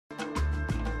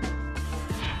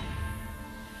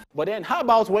But then, how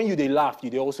about when you they laugh, you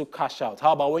they also cash out?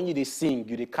 How about when you they sing,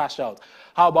 you they cash out?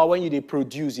 How about when you they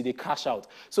produce, you they cash out?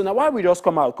 So now why we just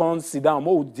come out, come sit down,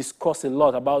 we'll discuss a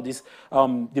lot about this,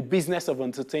 the business of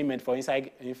entertainment for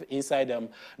inside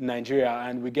Nigeria,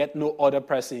 and we get no other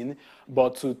person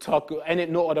but to talk,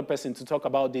 no other person to talk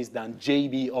about this than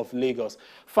JB of Lagos.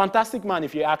 Fantastic man,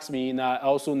 if you ask me,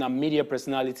 also a media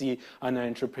personality and an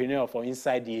entrepreneur for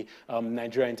inside the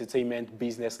Nigeria entertainment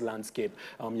business landscape.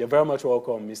 You're very much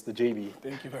welcome, Mr. JB.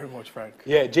 Thank you very much, Frank.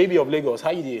 Yeah, JB of Lagos,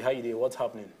 how you doing? How you doing? What's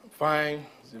happening? Fine.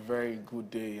 It's a very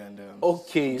good day, and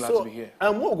okay, glad so to be here.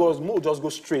 We'll just go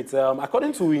straight.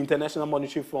 According to International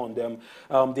Monetary Fund,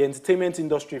 the entertainment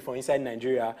industry for inside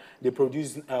Nigeria, they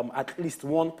produce at least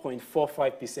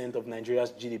 1.45% of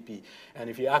Nigeria's GDP. And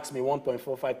if you ask me,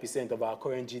 1.45% of our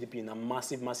current GDP in a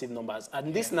massive, massive numbers.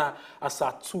 And this now as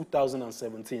at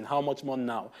 2017. How much more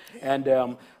now?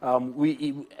 And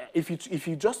if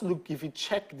you just look, if you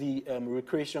check the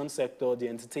recreation sector, the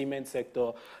entertainment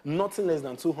sector, nothing less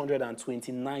than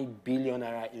 229 billion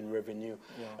naira in revenue.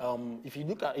 Yeah. If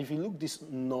you look these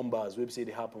numbers, we say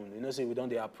they happen. You know, say we don't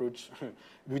they approach,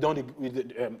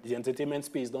 the entertainment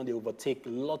space don't they overtake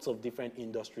lots of different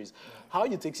industries. Yeah. How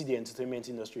you take see the entertainment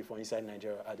industry for inside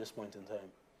Nigeria at this point in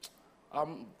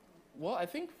time? Well, I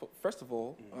think first of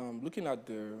all, looking at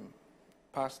the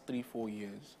past 3-4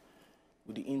 years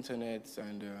with the internet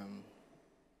and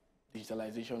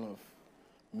digitalization of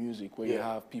music, where you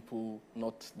have people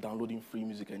not downloading free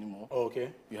music anymore. Oh,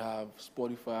 okay. You have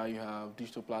Spotify, you have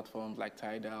digital platforms like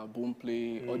Tidal,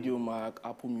 Boomplay, Audiomack,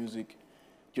 Apple Music. Do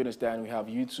you understand? We have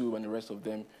YouTube and the rest of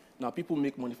them. Now people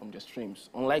make money from their streams.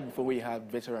 Unlike before, where you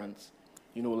had veterans,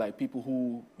 you know, like people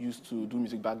who used to do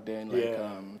music back then, like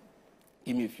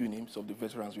give me a few names of the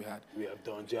veterans we had. We have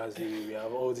Don Jazzy, we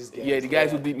have all these guys. Yeah, the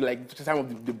guys who did like the time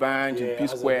of the band,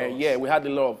 P-Square. Yeah, we had a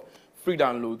lot of free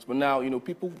downloads, but now, you know,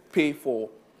 people pay for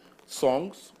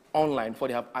songs online before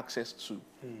they have access to,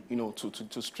 you know,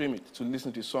 to stream it, to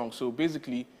listen to the song. So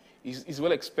basically, it's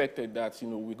well expected that, you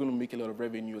know, we're going to make a lot of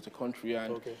revenue as a country.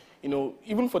 And, you know,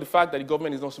 even for the fact that the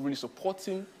government is not really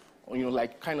supporting, or, you know,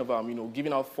 like kind of, you know,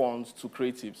 giving out funds to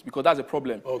creatives, because that's a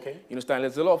problem. Okay. You understand?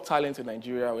 There's a lot of talent in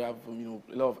Nigeria. We have, you know,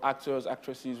 a lot of actors,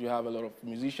 actresses. We have a lot of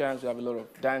musicians. We have a lot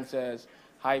of dancers,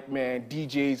 hype men,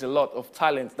 DJs, a lot of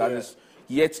talent that is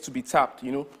yet to be tapped,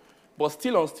 you know. But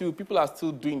still, people are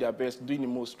still doing their best, doing the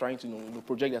most, trying to, you know,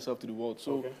 project themselves to the world.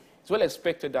 So it's well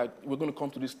expected that we're going to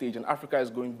come to this stage, and Africa is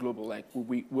going global. Like,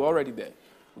 we're already there.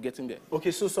 We're getting there.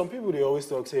 Okay, so some people, they always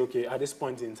talk, say, okay, at this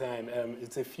point in time,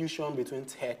 it's a fusion between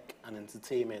tech and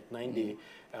entertainment. 90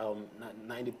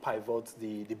 pivots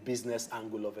the business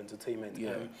angle of entertainment.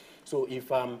 Yeah. So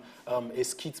if I'm a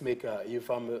skit maker, if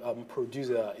I'm a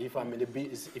producer, if I'm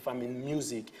in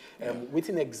music,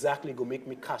 waiting exactly go make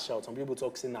me cash out. Some people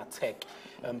talk saying that tech.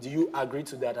 Do you agree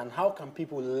to that? And how can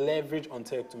people leverage on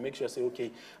tech to make sure, say,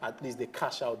 okay, at least they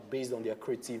cash out based on their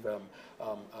creative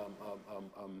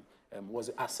was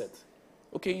an asset?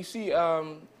 Okay, you see,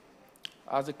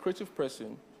 as a creative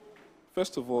person,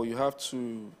 first of all, you have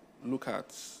to look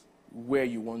at where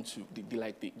you want to,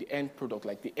 the end product,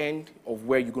 like the end of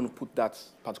where you're going to put that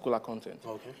particular content.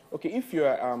 Okay. Okay, if you're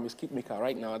a skit maker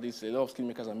right now, there's a lot of skit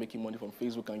makers are making money from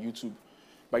Facebook and YouTube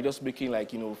by just making,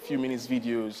 like, you know, few minutes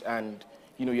videos, and,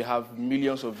 you know, you have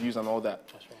millions of views and all that.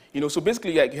 That's right. You know, so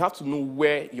basically, like, you have to know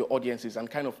where your audience is, and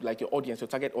kind of like your audience, your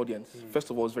target audience, first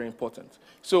of all, is very important.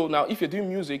 So now, if you're doing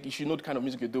music, you should know the kind of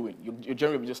music you're doing, your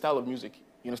genre, your style of music,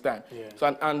 you understand? Yeah.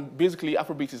 So, and basically,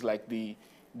 Afrobeat is like the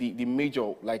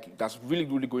major, like, that's really,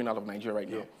 really going out of Nigeria right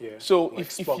now. Yeah. So like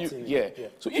if you,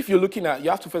 so if you're looking at, you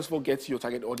have to first of all get your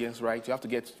target audience right. You have to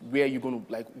get where you're going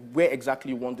to, like, where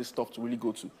exactly you want this stuff to really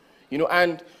go to. You know,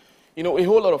 and, you know, a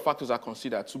whole lot of factors are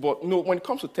considered. So, but, you know, when it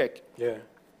comes to tech,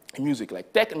 music,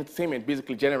 like tech and entertainment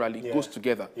basically generally goes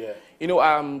together. Yeah. You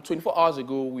know, 24 hours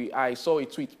ago, I saw a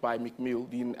tweet by Meek Mill,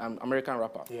 the American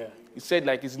rapper. Yeah. He said,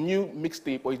 like, his new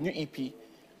mixtape or his new EP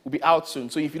will be out soon.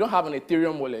 So if you don't have an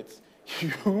Ethereum wallet,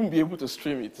 you won't be able to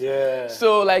stream it. Yeah.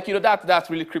 So, like, you know, that's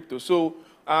really crypto. So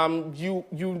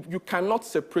you cannot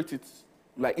separate it.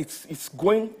 Like, it's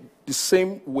going the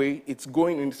same way, it's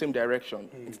going in the same direction.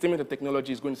 Entertainment and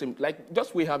technology is going the same, like,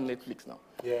 just we have Netflix now.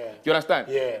 Yeah. You understand?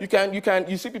 Yeah.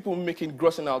 You see people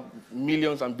grossing out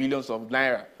millions and billions of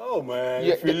naira. Oh man,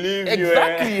 yeah, if you leave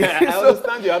exactly. I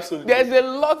understand you absolutely. There's a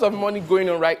lot of money going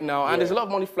on right now, and there's a lot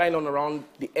of money flying on around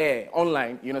the air,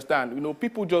 online, you understand? You know,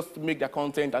 people just make their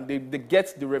content and they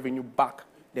get the revenue back.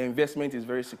 The investment is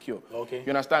very secure. Okay. You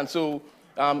understand? So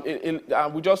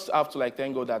We just have to like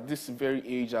thank God that this very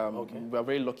age, we are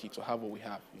very lucky to have what we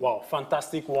have. Wow,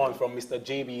 fantastic one from Mr.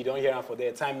 JB. You don't hear him for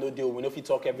their time, no deal. We know if you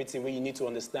talk everything where you need to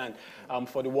understand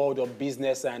for the world of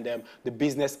business and the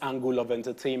business angle of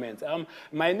entertainment.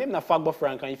 My name is Fagbo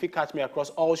Frank, and if you catch me across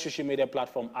all social media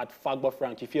platforms at Fagbo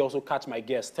Frank, if you also catch my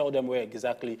guests, tell them where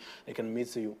exactly they can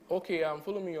meet you. Okay,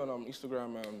 follow me on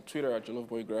Instagram and Twitter at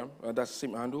JolloFBoyGram. That's the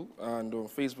same handle, and on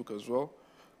Facebook as well.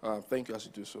 Thank you as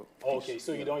you do so. Okay,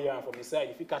 so you don't hear him from his side.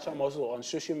 If you catch him also on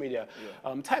social media,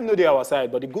 time no day our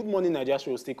side, but the Good Morning Naija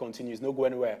Show still continues. No go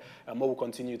anywhere. More will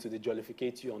continue to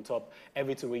jollificate you on top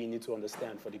everything where you need to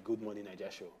understand for the Good Morning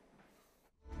Naija Show.